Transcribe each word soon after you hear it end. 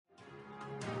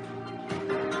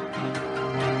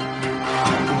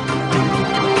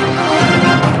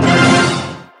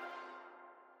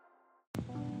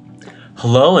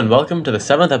Hello and welcome to the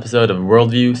 7th episode of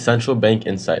Worldview Central Bank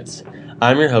Insights.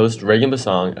 I'm your host, Reagan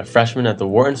Basong, a freshman at the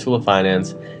Wharton School of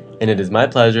Finance, and it is my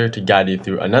pleasure to guide you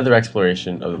through another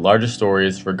exploration of the largest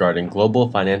stories regarding global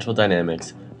financial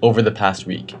dynamics over the past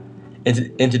week.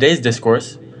 In today's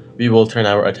discourse, we will turn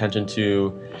our attention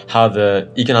to how the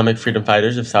economic freedom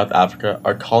fighters of South Africa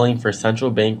are calling for central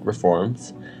bank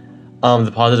reforms,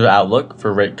 the positive outlook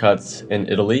for rate cuts in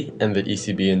Italy and the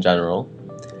ECB in general,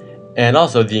 and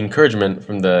also the encouragement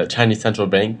from the Chinese central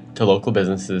bank to local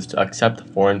businesses to accept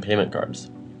foreign payment cards.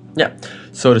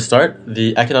 So to start,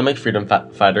 the Economic Freedom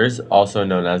Fighters, also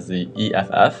known as the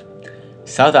EFF,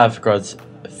 South Africa's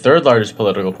third largest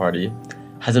political party,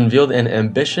 has unveiled an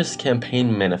ambitious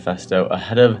campaign manifesto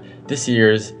ahead of this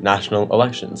year's national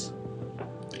elections.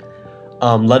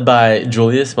 Led by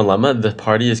Julius Malema, the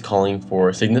party is calling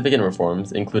for significant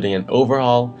reforms, including an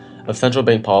overhaul of central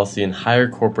bank policy and higher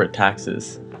corporate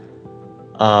taxes.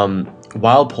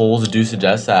 While polls do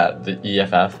suggest that the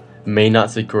EFF may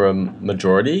not secure a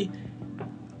majority,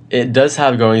 it does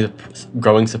have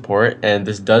growing support, and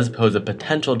this does pose a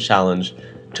potential challenge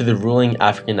to the ruling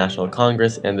African National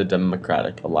Congress and the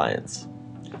Democratic Alliance.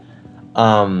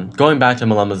 Going back to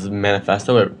Malema's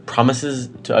manifesto, it promises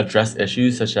to address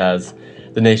issues such as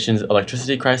the nation's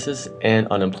electricity crisis and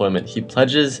unemployment. He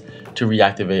pledges to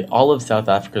reactivate all of South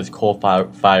Africa's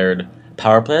coal-fired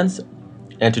power plants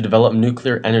and to develop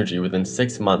nuclear energy within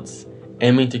 6 months,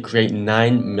 aiming to create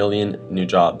 9 million new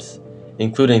jobs,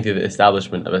 including through the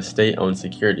establishment of a state-owned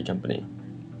security company.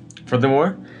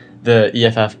 Furthermore, the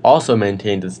EFF also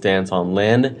maintained its stance on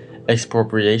land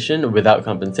expropriation without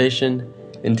compensation,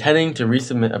 intending to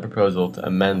resubmit a proposal to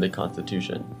amend the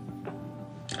Constitution.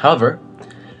 However,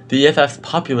 the EFF's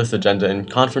populist agenda and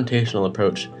confrontational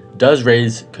approach does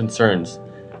raise concerns,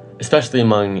 especially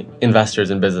among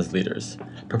investors and business leaders.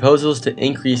 Proposals to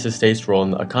increase the state's role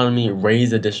in the economy,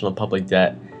 raise additional public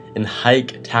debt, and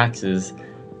hike taxes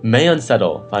may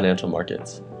unsettle financial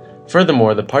markets.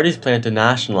 Furthermore, the party's plan to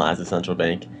nationalize the central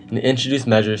bank and introduce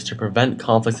measures to prevent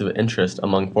conflicts of interest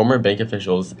among former bank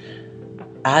officials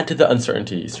add to the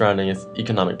uncertainty surrounding its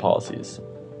economic policies.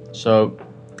 So,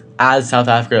 as South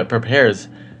Africa prepares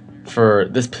for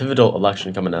this pivotal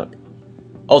election coming up,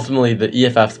 ultimately the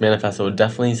EFF's manifesto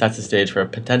definitely sets the stage for a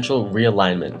potential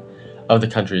realignment of the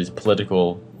country's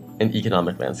political and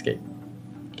economic landscape.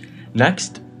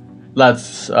 Next,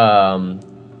 let's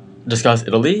discuss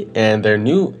Italy and their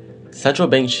new central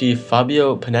bank chief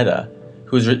Fabio Panetta,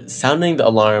 who is sounding the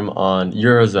alarm on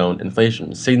Eurozone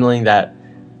inflation, signaling that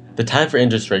the time for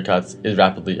interest rate cuts is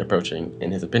rapidly approaching,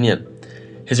 in his opinion.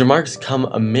 His remarks come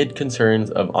amid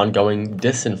concerns of ongoing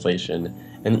disinflation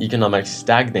and economic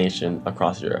stagnation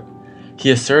across Europe. He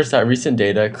asserts that recent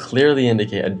data clearly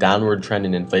indicate a downward trend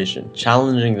in inflation,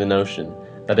 challenging the notion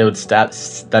that it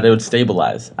would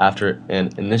stabilize after an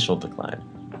initial decline.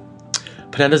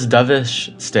 Panetta's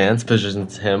dovish stance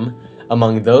positions him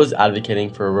among those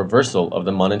advocating for a reversal of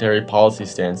the monetary policy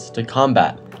stance to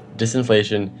combat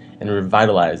disinflation and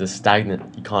revitalize a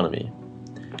stagnant economy.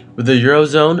 With the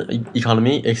Eurozone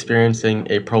economy experiencing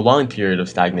a prolonged period of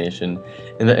stagnation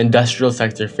and the industrial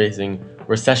sector facing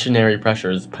recessionary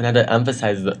pressures, Panetta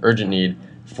emphasizes the urgent need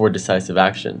for decisive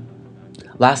action.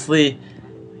 Lastly,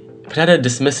 Panetta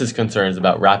dismisses concerns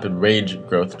about rapid wage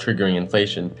growth triggering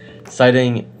inflation,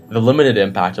 citing the limited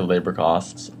impact of labor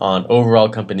costs on overall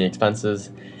company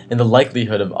expenses and the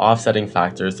likelihood of offsetting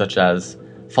factors such as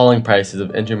falling prices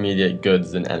of intermediate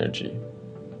goods and energy.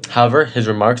 However, his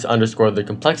remarks underscore the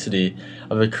complexity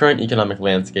of the current economic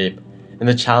landscape and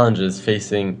the challenges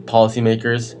facing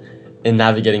policymakers in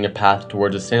navigating a path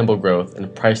towards sustainable growth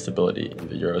and price stability in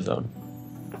the Eurozone.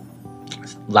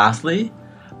 Lastly,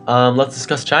 let's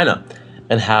discuss China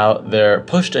and how their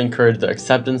push to encourage the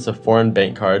acceptance of foreign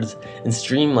bank cards and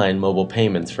streamline mobile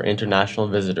payments for international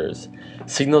visitors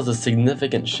signals a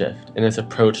significant shift in its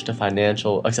approach to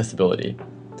financial accessibility.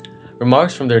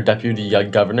 Remarks from their deputy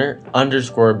governor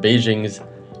underscore Beijing's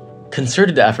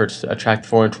concerted efforts to attract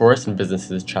foreign tourists and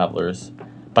business travelers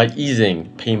by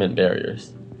easing payment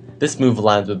barriers. This move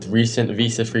aligns with recent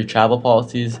visa-free travel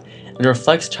policies and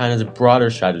reflects China's broader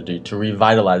strategy to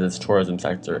revitalize its tourism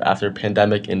sector after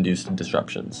pandemic-induced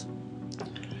disruptions.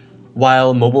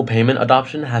 While mobile payment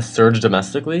adoption has surged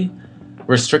domestically,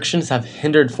 restrictions have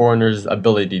hindered foreigners'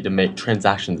 ability to make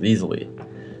transactions easily.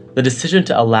 The decision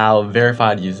to allow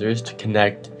verified users to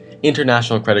connect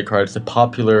international credit cards to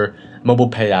popular mobile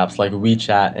pay apps like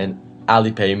WeChat and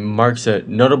Alipay marks a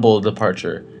notable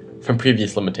departure from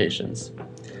previous limitations.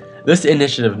 This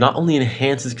initiative not only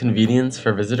enhances convenience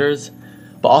for visitors,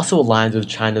 but also aligns with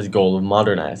China's goal of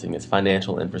modernizing its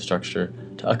financial infrastructure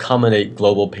to accommodate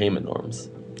global payment norms.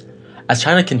 As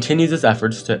China continues its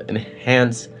efforts to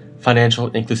enhance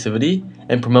financial inclusivity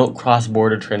and promote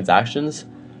cross-border transactions,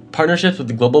 partnerships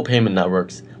with global payment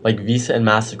networks like Visa and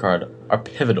MasterCard are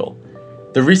pivotal.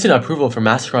 The recent approval for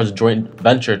MasterCard's joint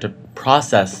venture to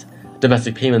process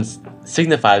domestic payments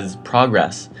signifies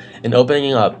progress in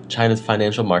opening up China's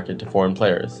financial market to foreign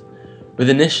players. With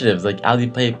initiatives like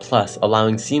Alipay Plus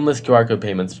allowing seamless QR code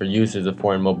payments for users of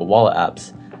foreign mobile wallet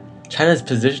apps, China is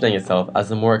positioning itself as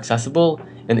a more accessible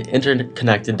and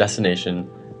interconnected destination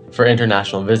for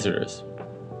international visitors.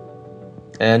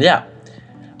 And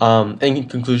in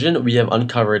conclusion, we have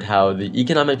uncovered how the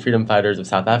economic freedom fighters of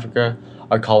South Africa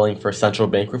are calling for central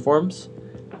bank reforms,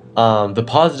 the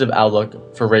positive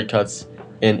outlook for rate cuts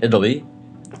in Italy,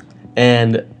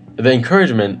 and the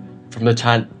encouragement from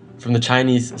the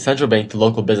Chinese central bank to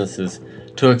local businesses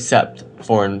to accept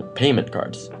foreign payment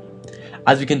cards.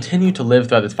 As we continue to live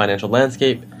throughout this financial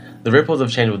landscape, the ripples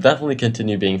of change will definitely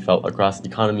continue being felt across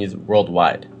economies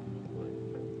worldwide.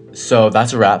 So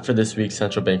that's a wrap for this week's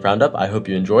Central Bank Roundup. I hope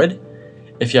you enjoyed.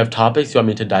 If you have topics you want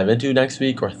me to dive into next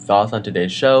week or thoughts on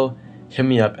today's show, hit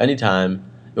me up anytime.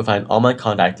 You'll find all my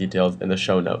contact details in the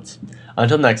show notes.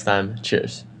 Until next time,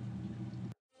 cheers.